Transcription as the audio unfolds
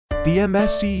The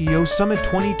CEO Summit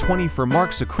 2024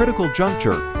 marks a critical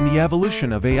juncture in the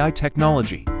evolution of AI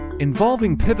technology,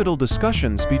 involving pivotal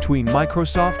discussions between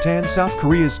Microsoft and South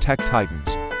Korea's tech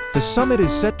titans. The summit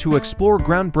is set to explore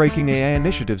groundbreaking AI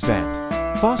initiatives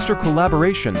and foster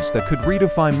collaborations that could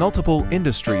redefine multiple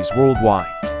industries worldwide.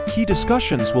 Key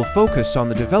discussions will focus on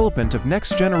the development of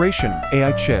next-generation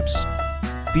AI chips,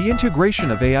 the integration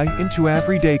of AI into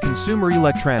everyday consumer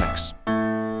electronics,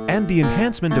 and the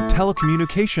enhancement of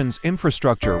telecommunications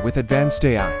infrastructure with advanced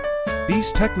AI.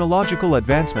 These technological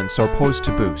advancements are poised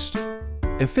to boost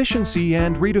efficiency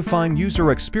and redefine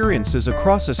user experiences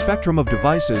across a spectrum of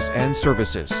devices and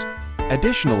services.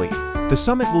 Additionally, the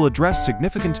summit will address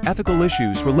significant ethical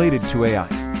issues related to AI,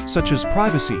 such as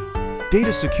privacy,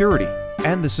 data security,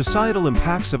 and the societal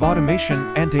impacts of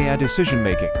automation and AI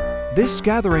decision-making. This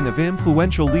gathering of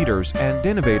influential leaders and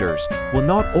innovators will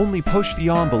not only push the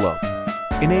envelope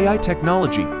in AI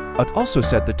technology, but also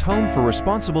set the tone for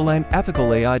responsible and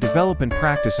ethical AI development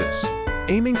practices,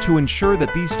 aiming to ensure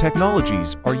that these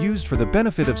technologies are used for the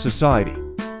benefit of society.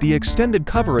 The extended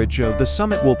coverage of the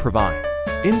summit will provide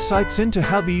insights into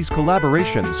how these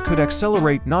collaborations could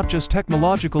accelerate not just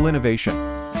technological innovation,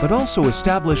 but also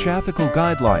establish ethical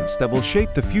guidelines that will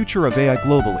shape the future of AI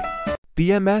globally. The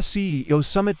CEO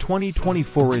Summit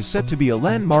 2024 is set to be a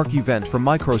landmark event for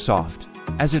Microsoft,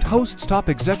 as it hosts top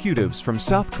executives from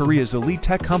South Korea's elite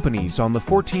tech companies on the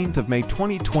 14th of May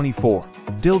 2024.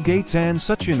 Bill Gates and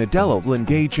Satya Nadella will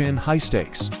engage in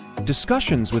high-stakes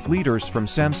discussions with leaders from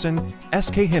Samsung,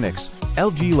 SK Hynix,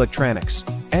 LG Electronics,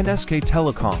 and SK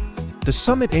Telecom. The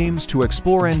summit aims to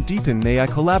explore and deepen AI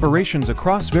collaborations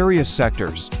across various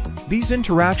sectors. These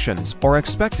interactions are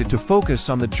expected to focus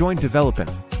on the joint development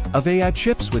of AI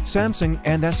chips with Samsung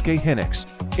and SK Hynix,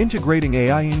 integrating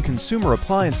AI in consumer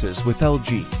appliances with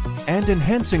LG, and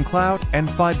enhancing cloud and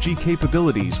 5G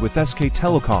capabilities with SK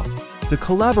Telecom. The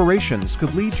collaborations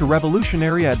could lead to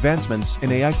revolutionary advancements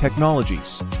in AI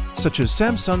technologies, such as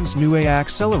Samsung's new AI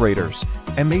accelerators,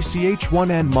 MACH1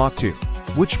 and Mach2,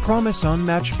 which promise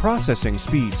unmatched processing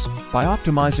speeds by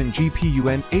optimizing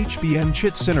GPU and HBM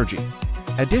chip synergy.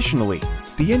 Additionally,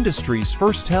 the industry's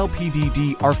first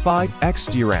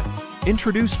LPDDR5X DRAM,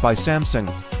 introduced by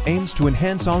Samsung, aims to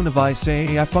enhance on-device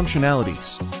AI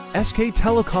functionalities. SK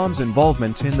Telecom's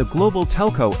involvement in the Global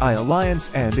Telco AI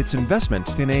Alliance and its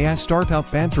investment in AI startup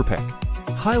Anthropic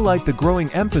highlight the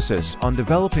growing emphasis on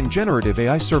developing generative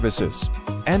AI services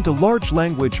and a large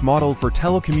language model for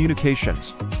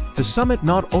telecommunications. The summit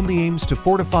not only aims to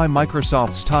fortify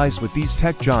Microsoft's ties with these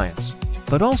tech giants,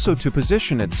 but also to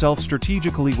position itself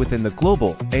strategically within the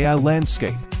global AI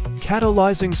landscape,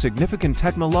 catalyzing significant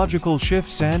technological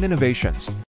shifts and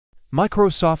innovations.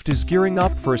 Microsoft is gearing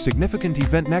up for a significant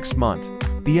event next month,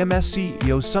 the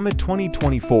CEO Summit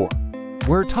 2024,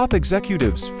 where top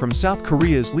executives from South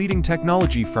Korea's leading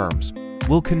technology firms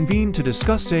will convene to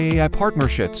discuss AI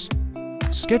partnerships.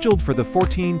 Scheduled for the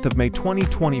 14th of May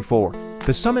 2024,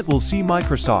 the summit will see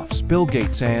Microsoft's Bill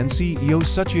Gates and CEO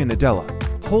Satya Nadella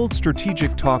hold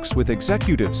strategic talks with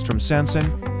executives from Samsung,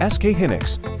 SK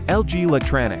Hynix, LG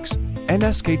Electronics, and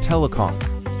SK Telecom.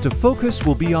 The focus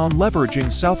will be on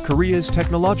leveraging South Korea's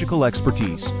technological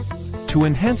expertise to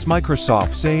enhance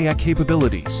Microsoft's AI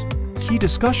capabilities. Key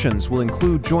discussions will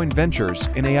include joint ventures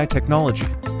in AI technology,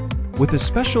 with a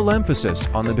special emphasis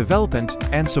on the development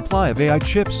and supply of AI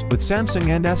chips with Samsung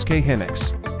and SK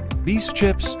Hynix. These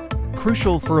chips,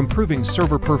 crucial for improving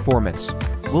server performance,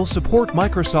 will support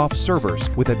Microsoft servers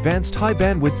with advanced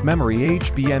high-bandwidth memory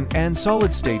HBM and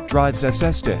solid-state drives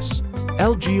SSDs.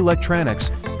 LG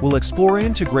Electronics will explore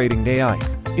integrating AI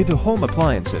into home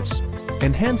appliances,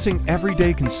 enhancing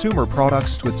everyday consumer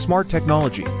products with smart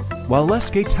technology, while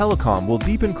SK Telecom will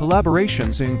deepen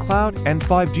collaborations in cloud and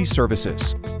 5G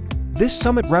services. This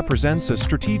summit represents a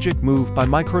strategic move by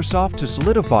Microsoft to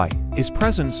solidify its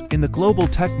presence in the global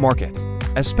tech market,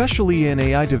 especially in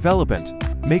AI development,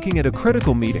 making it a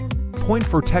critical meeting point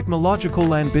for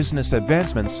technological and business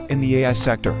advancements in the AI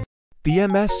sector. The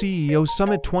CEO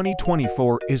Summit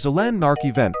 2024 is a landmark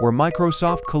event where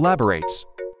Microsoft collaborates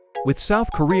with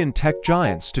South Korean tech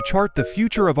giants to chart the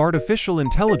future of artificial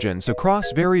intelligence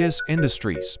across various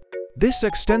industries. This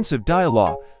extensive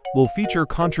dialogue will feature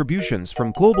contributions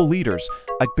from global leaders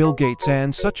like Bill Gates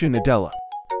and Satya Nadella,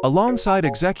 alongside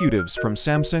executives from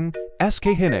Samsung, SK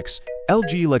Hynix,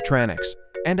 LG Electronics,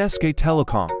 and SK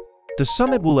Telecom. The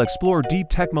summit will explore deep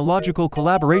technological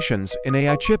collaborations in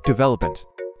AI chip development,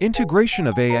 integration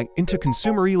of AI into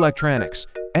consumer electronics,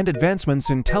 and advancements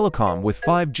in telecom with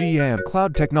 5G and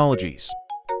cloud technologies.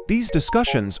 These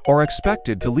discussions are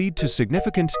expected to lead to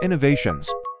significant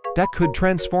innovations that could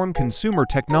transform consumer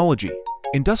technology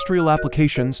industrial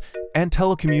applications, and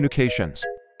telecommunications.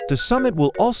 The summit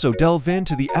will also delve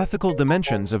into the ethical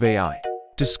dimensions of AI,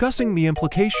 discussing the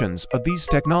implications of these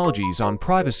technologies on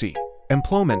privacy,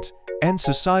 employment, and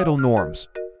societal norms.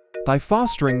 By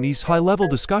fostering these high-level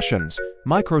discussions,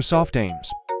 Microsoft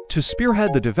aims to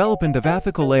spearhead the development of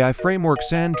ethical AI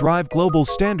frameworks and drive global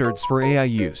standards for AI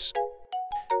use,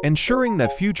 ensuring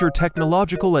that future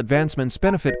technological advancements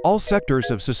benefit all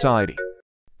sectors of society.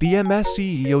 The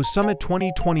MSCEO Summit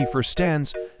 2024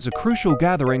 stands as a crucial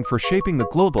gathering for shaping the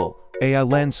global AI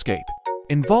landscape,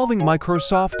 involving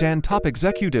Microsoft and top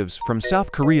executives from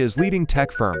South Korea's leading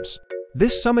tech firms.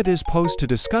 This summit is poised to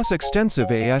discuss extensive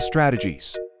AI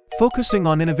strategies, focusing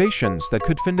on innovations that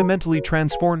could fundamentally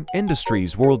transform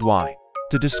industries worldwide.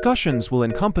 The discussions will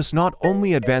encompass not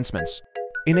only advancements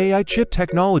in AI chip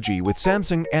technology with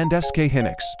Samsung and SK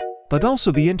Hynix, but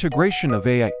also the integration of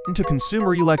AI into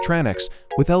consumer electronics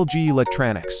with LG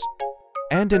Electronics,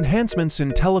 and enhancements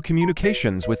in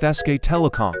telecommunications with SK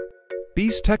Telecom.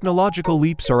 These technological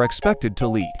leaps are expected to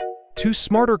lead to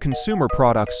smarter consumer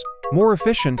products, more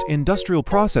efficient industrial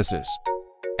processes,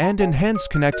 and enhanced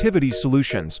connectivity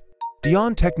solutions.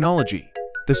 Beyond technology,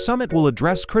 the summit will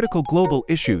address critical global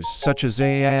issues such as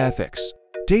AI ethics,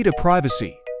 data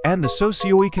privacy, and the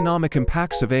socio-economic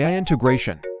impacts of AI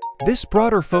integration. This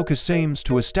broader focus aims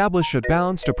to establish a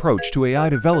balanced approach to AI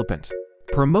development,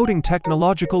 promoting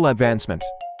technological advancement,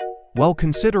 while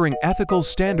considering ethical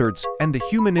standards and the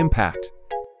human impact.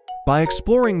 By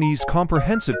exploring these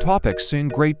comprehensive topics in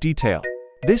great detail,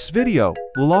 this video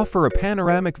will offer a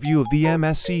panoramic view of the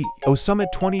MSCEO Summit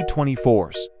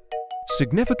 2024's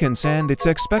significance and its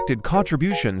expected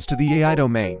contributions to the AI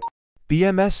domain. The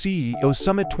MSCEO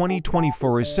Summit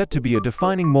 2024 is set to be a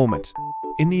defining moment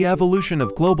in the evolution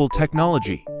of global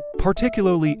technology,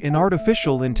 particularly in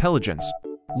artificial intelligence.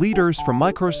 Leaders from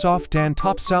Microsoft and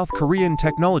top South Korean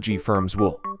technology firms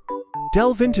will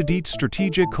delve into deep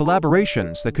strategic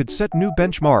collaborations that could set new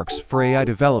benchmarks for AI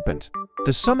development.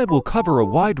 The summit will cover a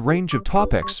wide range of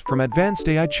topics from advanced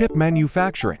AI chip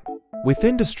manufacturing with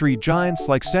industry giants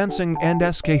like Samsung and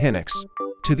SK Hynix,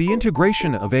 to the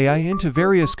integration of AI into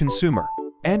various consumer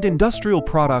and industrial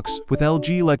products with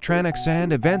LG Electronics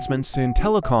and advancements in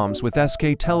telecoms with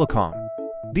SK Telecom.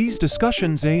 These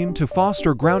discussions aim to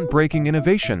foster groundbreaking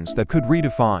innovations that could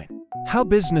redefine how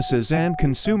businesses and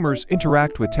consumers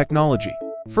interact with technology.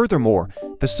 Furthermore,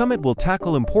 the summit will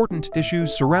tackle important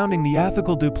issues surrounding the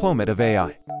ethical deployment of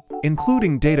AI,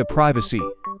 including data privacy,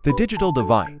 the digital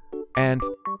divide, and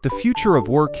the future of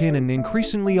work in an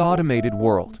increasingly automated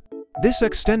world. This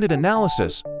extended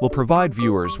analysis will provide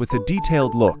viewers with a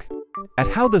detailed look at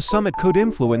how the summit could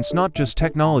influence not just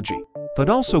technology, but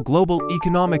also global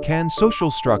economic and social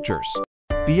structures.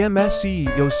 The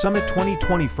MSCEO Summit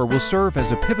 2024 will serve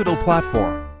as a pivotal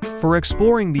platform for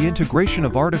exploring the integration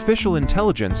of artificial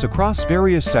intelligence across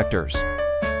various sectors,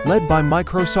 led by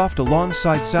Microsoft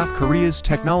alongside South Korea's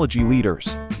technology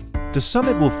leaders. The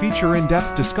summit will feature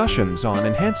in-depth discussions on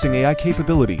enhancing AI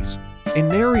capabilities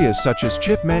in areas such as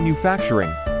chip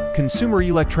manufacturing, consumer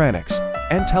electronics,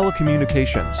 and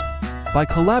telecommunications. By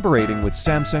collaborating with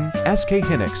Samsung, SK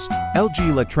Hynix, LG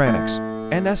Electronics,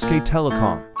 and SK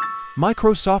Telecom,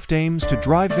 Microsoft aims to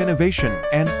drive innovation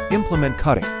and implement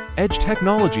cutting-edge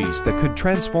technologies that could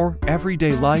transform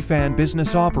everyday life and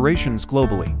business operations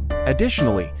globally.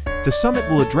 Additionally, the summit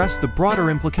will address the broader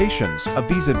implications of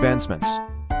these advancements,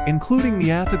 including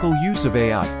the ethical use of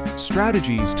AI,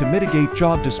 strategies to mitigate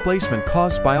job displacement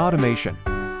caused by automation,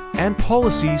 and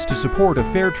policies to support a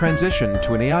fair transition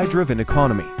to an AI-driven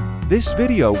economy. This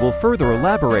video will further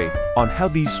elaborate on how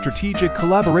these strategic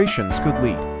collaborations could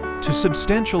lead to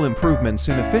substantial improvements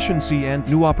in efficiency and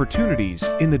new opportunities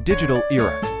in the digital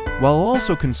era, while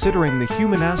also considering the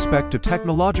human aspect of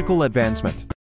technological advancement.